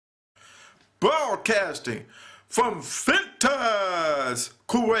broadcasting from Fintas,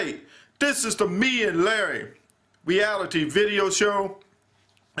 Kuwait. This is the Me and Larry reality video show.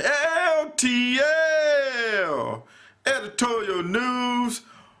 LTL editorial news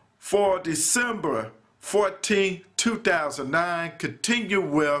for December 14, 2009. Continue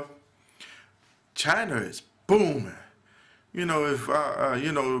with China is booming. You know, if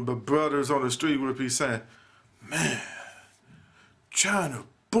the brothers on the street would be saying, man, China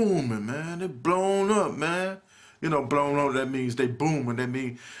booming, man. They blown up, man. You know, blown up, that means they booming. That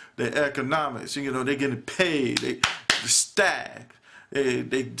means their economics. You know, they getting paid. They stack.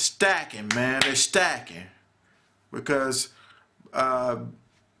 They stacking, man. They stacking because of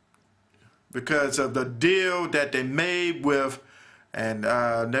the deal that they made with, and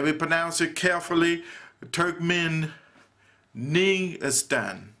let me pronounce it carefully, Turkmenistan.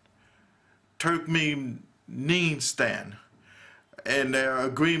 Turkmenistan, and their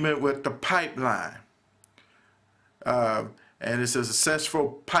agreement with the pipeline. And it's a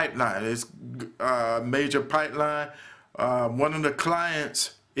successful pipeline. It's a major pipeline. One of the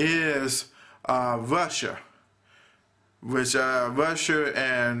clients is Russia, which Russia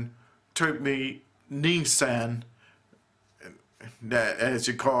and Turkmenistan, that as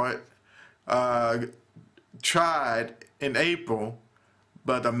you call it, tried in April,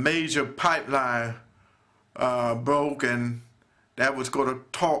 but a major pipeline broke, and that was going to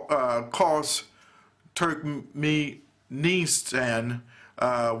cost Turkmenistan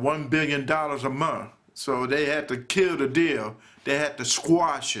 $1 billion a month. So they had to kill the deal. They had to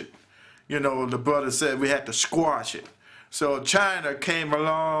squash it. You know, the brother said we had to squash it. So China came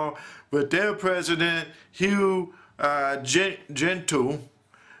along with their president, Hu Jintao,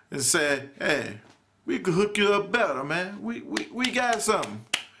 and said, hey, we could hook you up better, man. We got something.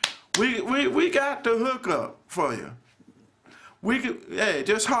 We got the hookup for you. We could, hey,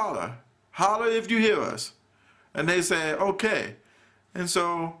 just holler. Holler if you hear us. And they said, okay. And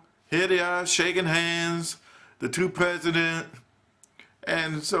so here they are shaking hands, the two presidents,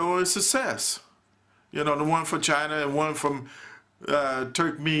 and so it's a success. You know, the one for China and one from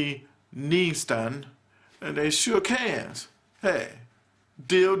Turkmenistan, and they shook hands. Hey,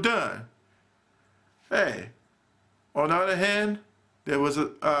 deal done. Hey, on the other hand, there was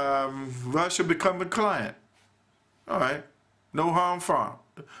a Russia becoming a client. All right, no harm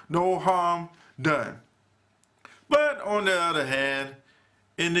done. But on the other hand,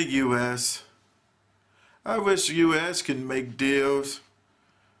 in the U.S., I wish the U.S. can make deals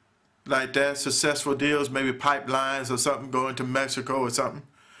like that, successful deals, maybe pipelines or something going to Mexico or something.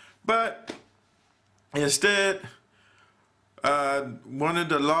 But instead, one of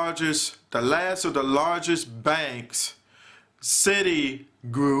the last of the largest banks,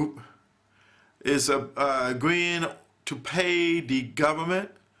 Citigroup, is agreeing to pay the government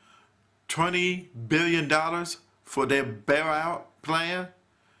 $20 billion for their bailout plan.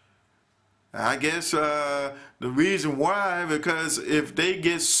 I guess the reason why, because if they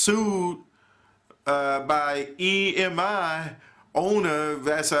get sued by EMI owner,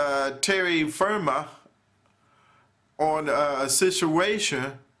 that's Terry Firma, on a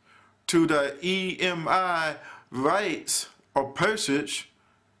situation to the EMI rights or purchase,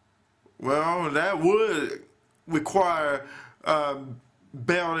 well, that would require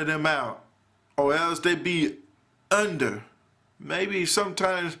bailing them out, or else they'd be under. Maybe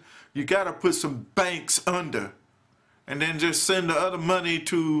sometimes you got to put some banks under and then just send the other money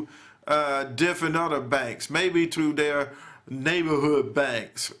to different other banks, maybe to their neighborhood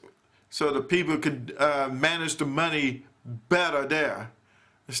banks, so the people could manage the money better there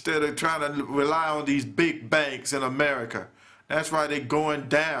instead of trying to rely on these big banks in America. That's why they're going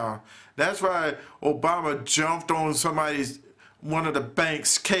down. That's why Obama jumped on one of the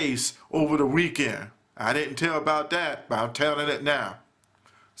bank's case over the weekend. I didn't tell about that, but I'm telling it now.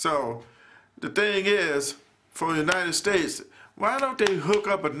 So the thing is, for the United States, why don't they hook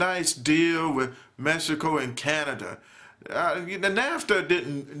up a nice deal with Mexico and Canada? The NAFTA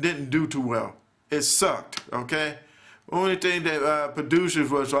didn't do too well. It sucked, okay? Only thing that producers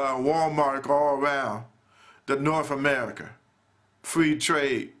was Walmart all around the North America Free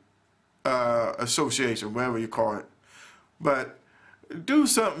Trade Association, whatever you call it. But do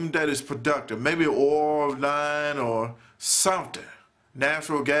something that is productive, maybe an oil line or something.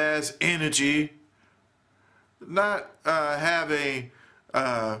 Natural gas, energy, not having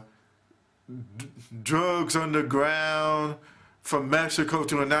drugs underground from Mexico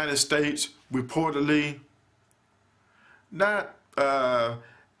to the United States, reportedly, not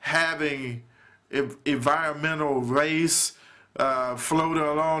having environmental waste floating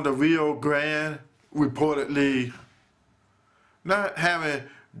along the Rio Grande, reportedly, not having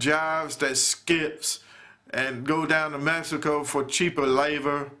jobs that skips and go down to Mexico for cheaper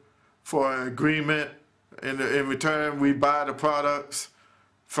labor, for an agreement. In return, we buy the products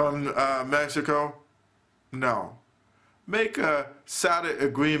from Mexico. No. Make a solid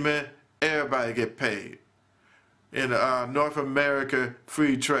agreement, everybody get paid. In North America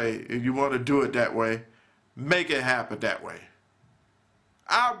free trade, if you want to do it that way, make it happen that way.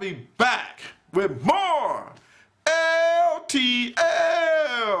 I'll be back with more LTL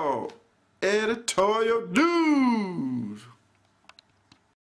Editorial News.